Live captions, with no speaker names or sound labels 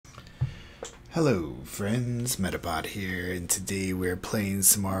Hello friends, Metapod here, and today we're playing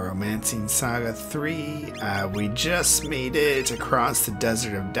some more Romancing Saga 3. We just made it across the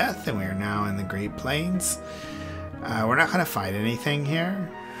Desert of Death and we are now in the Great Plains. We're not going to fight anything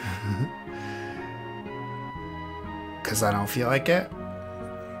here, because I don't feel like it.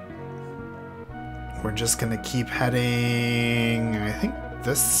 We're just going to keep heading, I think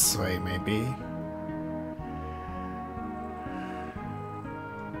this way maybe.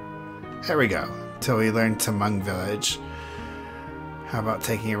 There we go, till we learn to Muenge Village. How about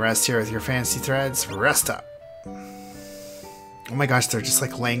taking a rest here with your fancy threads? Rest up. Oh my gosh, they're just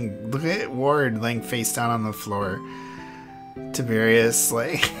like laying, look at Ward laying face down on the floor. Tiberius,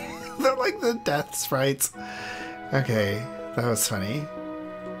 like, they're like the death sprites. Okay, that was funny.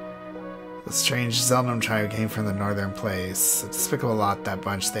 The strange Zeldom tribe came from the northern place. A despicable lot, that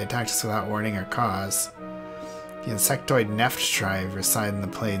bunch. They attacked us without warning or cause. The insectoid Neft tribe reside in the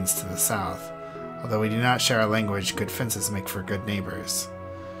plains to the south. Although we do not share a language, good fences make for good neighbors.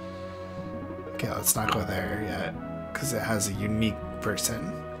 Okay, let's not go there yet, because it has a unique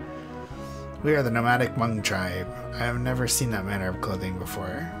person. We are the nomadic Muenge Tribe. I have never seen that manner of clothing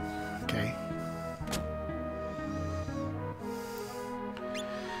before. Okay.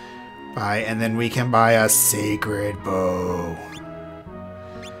 Buy, and then we can buy a sacred bow.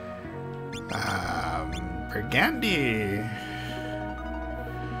 Burgundy.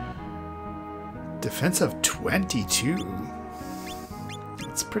 Defense of 22.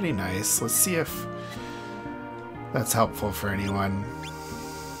 That's pretty nice. Let's see if that's helpful for anyone.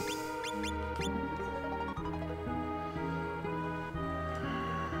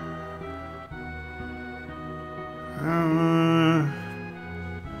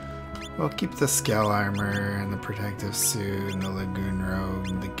 We'll keep the scale armor and the protective suit and the lagoon robe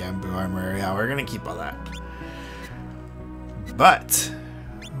and the gambu armor. Yeah, we're gonna keep all that. But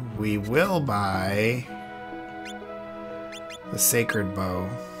we will buy the sacred bow.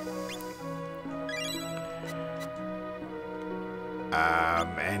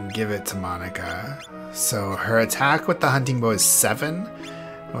 And give it to Monica. So her attack with the hunting bow is 7.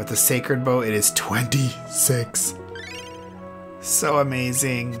 And with the sacred bow, it is 26. So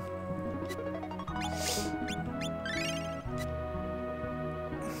amazing.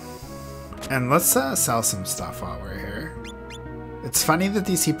 And let's sell some stuff while we're here. It's funny that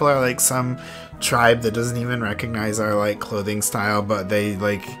these people are like some tribe that doesn't even recognize our like clothing style, but they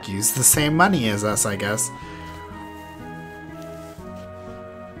like use the same money as us, I guess.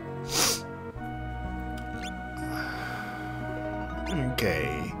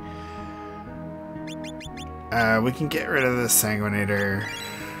 Okay. We can get rid of the Sanguinator.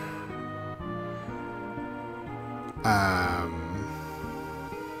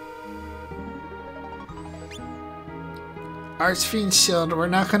 Archfiend Shield, we're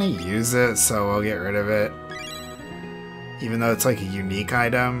not going to use it, so we'll get rid of it. Even though it's like a unique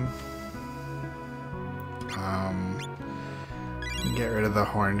item. We can get rid of the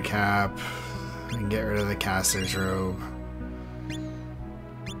Horn Cap. We can get rid of the Caster's Robe.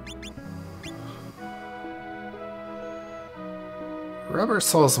 Rubber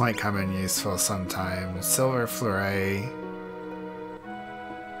Soles might come in useful sometime. Silver Fleuret.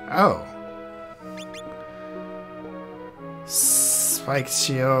 Oh. Spiked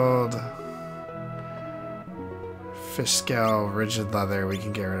Shield. Fish Scale. Rigid Leather. We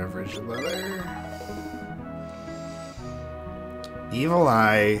can get rid of Rigid Leather. Evil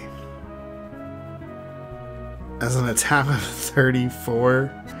Eye. As an attack of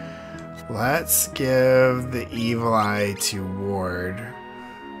 34. Let's give the Evil Eye to Ward.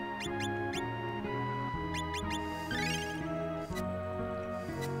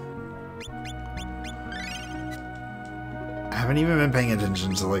 I haven't even been paying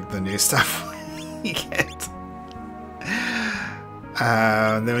attention to like the new stuff we get.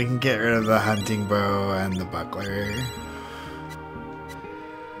 Then we can get rid of the hunting bow and the buckler.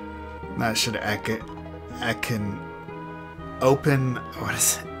 That should open. What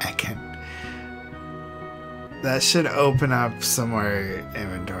is it? That should open up some more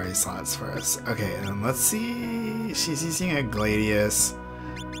inventory slots for us. Okay, and then let's see. She's using a Gladius.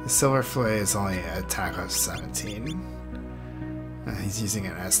 The Silver Flay is only an attack of 17. He's using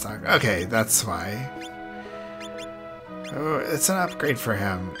an S-Stock. Okay, that's why. Oh, it's an upgrade for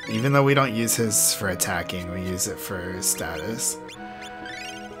him. Even though we don't use his for attacking, we use it for status.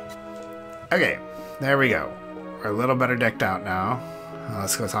 Okay, there we go. We're a little better decked out now.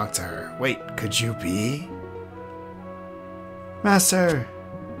 Let's go talk to her. Wait, could you be? Master!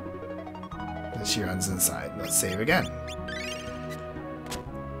 And she runs inside. Let's save again.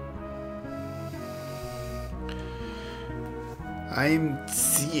 I'm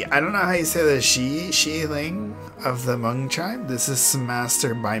Xi. I don't know how you say the Xi Ling of the Muenge Tribe. This is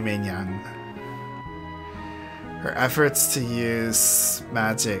Master Bai Mingyang. Her efforts to use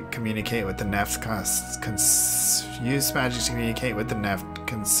magic communicate with the Neft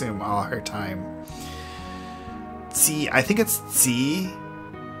consume all her time. I think it's Xi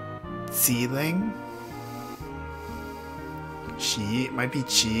Ling. Chi, it might be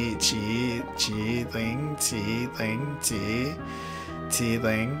Chi Ling, Ti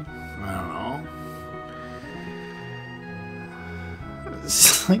Ling. I don't know. It's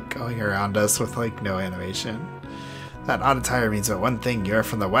just like going around us with like no animation. That odd attire means but one thing: you're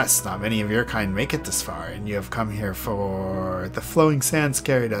from the west. Not many of your kind make it this far, and you have come here for the flowing sands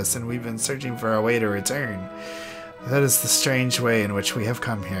carried us, and we've been searching for a way to return. That is the strange way in which we have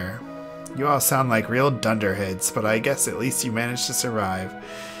come here. You all sound like real dunderheads, but I guess at least you managed to survive.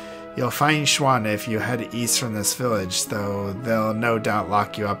 You'll find Xuan if you head east from this village, though they'll no doubt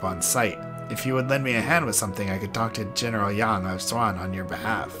lock you up on sight. If you would lend me a hand with something, I could talk to General Yang of Xuan on your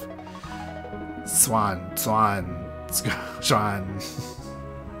behalf. Xuan.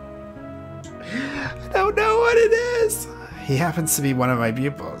 I don't know what it is. He happens to be one of my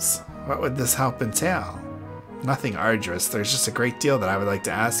pupils. What would this help entail? Nothing arduous. There's just a great deal that I would like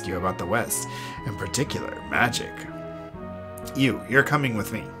to ask you about the West, in particular, magic. You're coming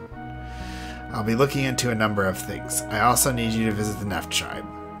with me. I'll be looking into a number of things. I also need you to visit the Neft tribe.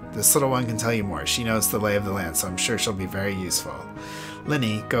 This little one can tell you more. She knows the lay of the land, so I'm sure she'll be very useful.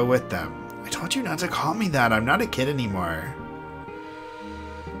 Linny, go with them. I told you not to call me that. I'm not a kid anymore.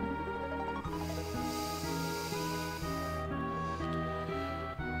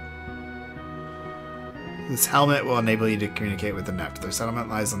 This helmet will enable you to communicate with the Neft. Their settlement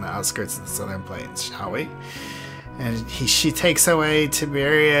lies on the outskirts of the southern plains, shall we? And she takes away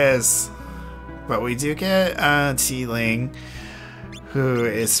Tiberius. But we do get Ti Ling, who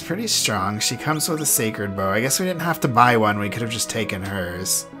is pretty strong. She comes with a sacred bow. I guess we didn't have to buy one. We could have just taken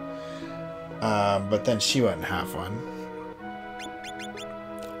hers. But then she wouldn't have one.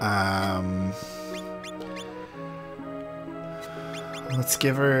 Let's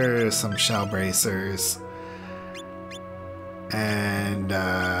give her some shell bracers. And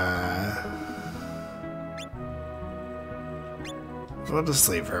we'll just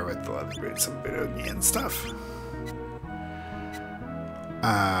leave her with the leather boots and Budogi and stuff.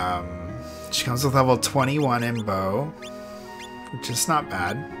 She comes with level 21 in bow, which is not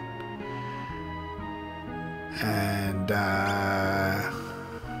bad. And I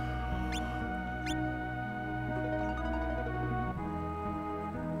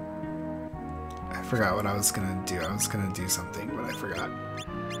forgot what I was gonna do. I was gonna do something, but I forgot.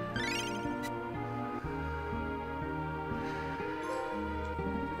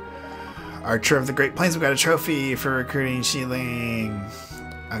 Archer of the Great Plains, we got a trophy for recruiting Xi Ling.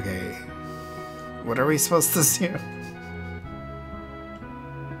 Okay. What are we supposed to do?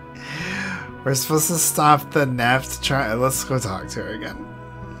 We're supposed to stop the Neft. Let's go talk to her again.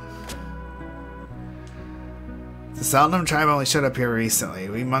 The Zelnum tribe only showed up here recently.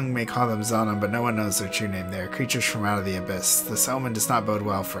 We Hmong may call them Zelnum, but no one knows their true name. They are creatures from out of the abyss. This omen does not bode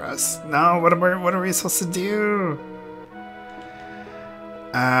well for us. No, what are we supposed to do?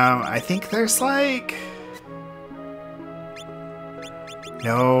 I think there's like...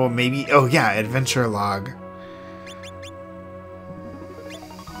 No, maybe... Oh yeah, adventure log.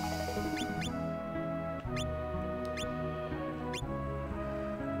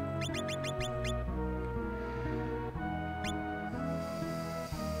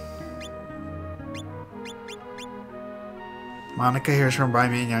 Monica hears from Bai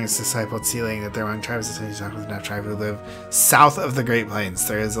Mingyang's disciple Ti Ling that their Muenge tribe is attempting to talk with the Neft tribe who live south of the Great Plains.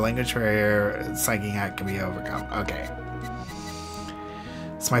 There is a language barrier psychic hack can be overcome. Okay.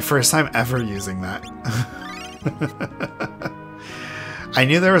 It's my first time ever using that. I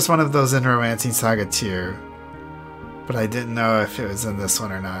knew there was one of those in Romancing Saga 2, but I didn't know if it was in this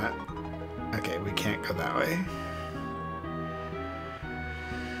one or not. Okay, we can't go that way.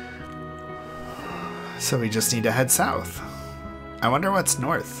 So we just need to head south. I wonder what's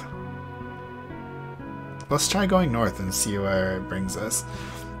north. Let's try going north and see where it brings us.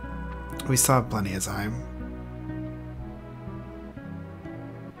 We still have plenty of time.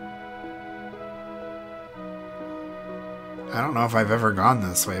 I don't know if I've ever gone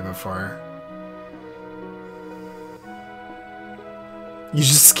this way before. You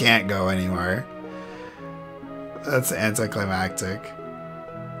just can't go anywhere. That's anticlimactic.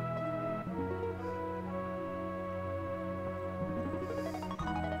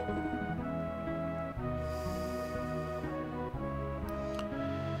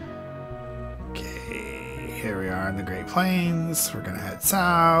 Okay. here we are in the Great Plains. We're gonna head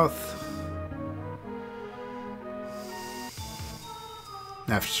south.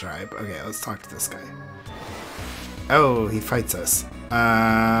 Muenge Tribe. Okay, let's talk to this guy. Oh, he fights us.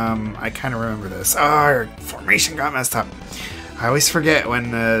 I kind of remember this. Oh, our formation got messed up. I always forget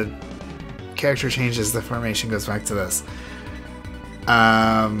when the character changes, the formation goes back to this.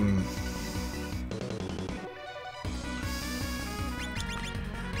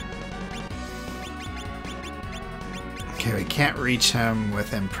 Okay, we can't reach him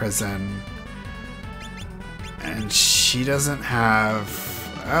with Imprison. And she doesn't have...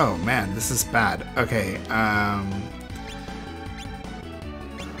 Oh man, this is bad. Okay,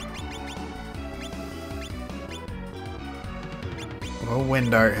 we'll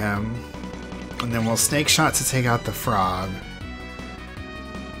Wind Dart him. And then we'll Snake Shot to take out the frog.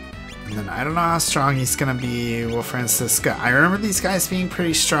 And then I don't know how strong he's gonna be. Well, Francisca. I remember these guys being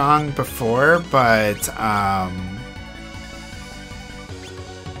pretty strong before, but I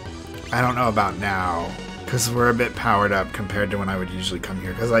don't know about now. Because we're a bit powered up compared to when I would usually come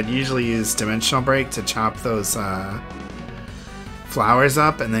here. Because I'd usually use Dimensional Break to chop those flowers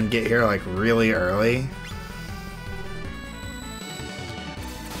up and then get here like really early.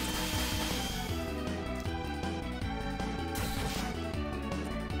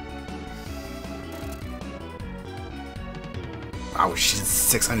 Wow, she's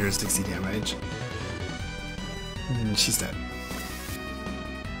 660 damage. And she's dead.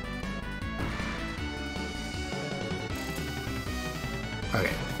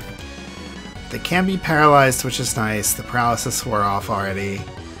 Okay. They can be paralyzed, which is nice. The paralysis wore off already.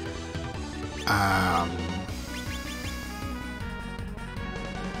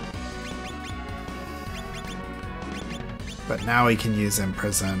 But now we can use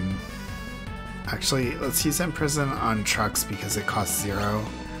Imprison. Actually, let's use Imprison on Trucks because it costs 0.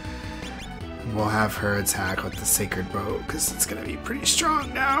 We'll have her attack with the Sacred Bow because it's going to be pretty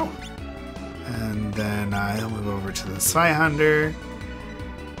strong now. And then he'll move over to the Zweihander.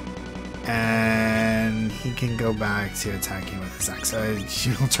 And he can go back to attacking with his axe. So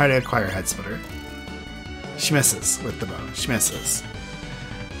she'll try to acquire Head Splitter. She misses with the bow. She misses.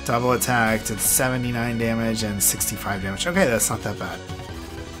 Double attack to 79 damage and 65 damage. Okay, that's not that bad.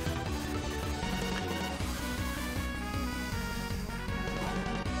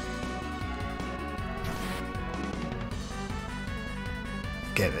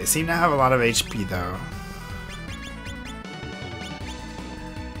 Okay, they seem to have a lot of HP though.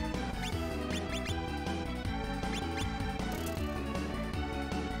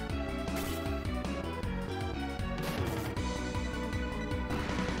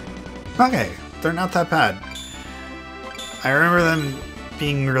 Okay, they're not that bad. I remember them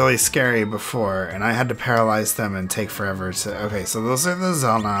being really scary before, and I had to paralyze them and take forever to... Okay, so those are the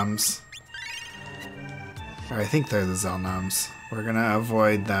Zelnoms. Or I think they're the Zelnoms. We're gonna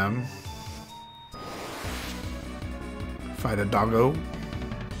avoid them. Fight a doggo.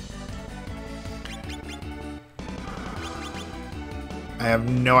 I have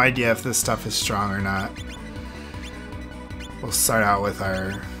no idea if this stuff is strong or not. We'll start out with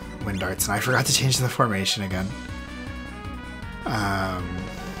our Wind Darts, and I forgot to change the formation again.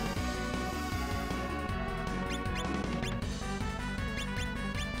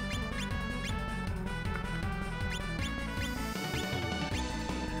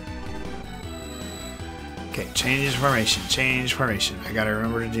 Okay, change formation, change formation. I gotta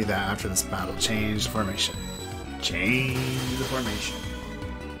remember to do that after this battle. Change the formation. Change the formation.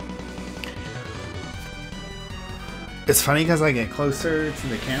 It's funny because I get closer to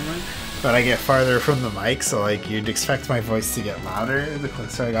the camera, but I get farther from the mic, so like you'd expect my voice to get louder the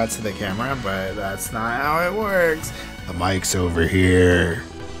closer I got to the camera, but that's not how it works. The mic's over here.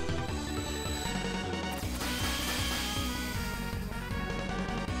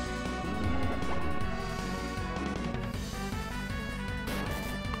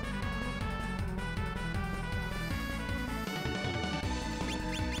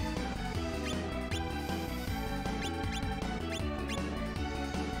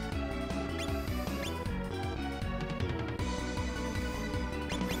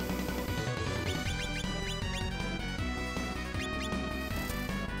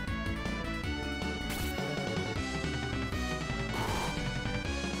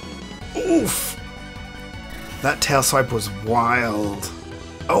 Oof! That tail swipe was wild.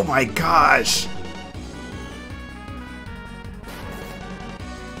 Oh my gosh!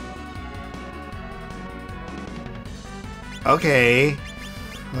 Okay.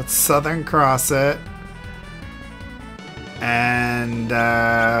 Let's Southern Cross it. And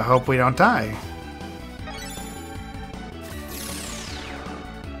hope we don't die.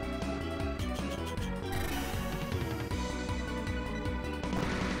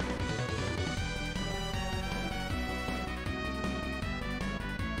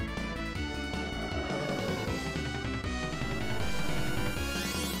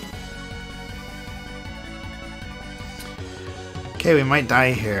 Okay, we might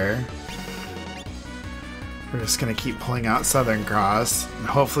die here. We're just gonna keep pulling out Southern Cross. And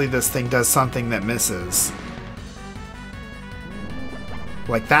hopefully this thing does something that misses.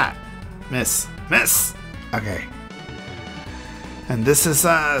 Like that. Miss. Miss! Okay. And this is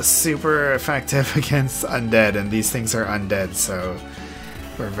super effective against undead, and these things are undead, so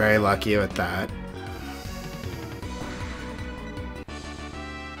we're very lucky with that.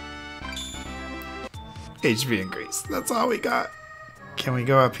 HP increase. That's all we got. Can we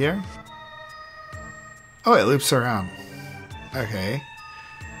go up here? Oh, it loops around. Okay.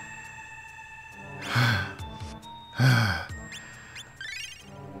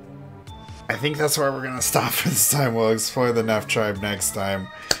 I think that's where we're gonna stop for this time. We'll explore the Muenge Tribe next time.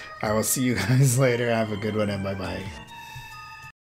 I will see you guys later. Have a good one and bye-bye.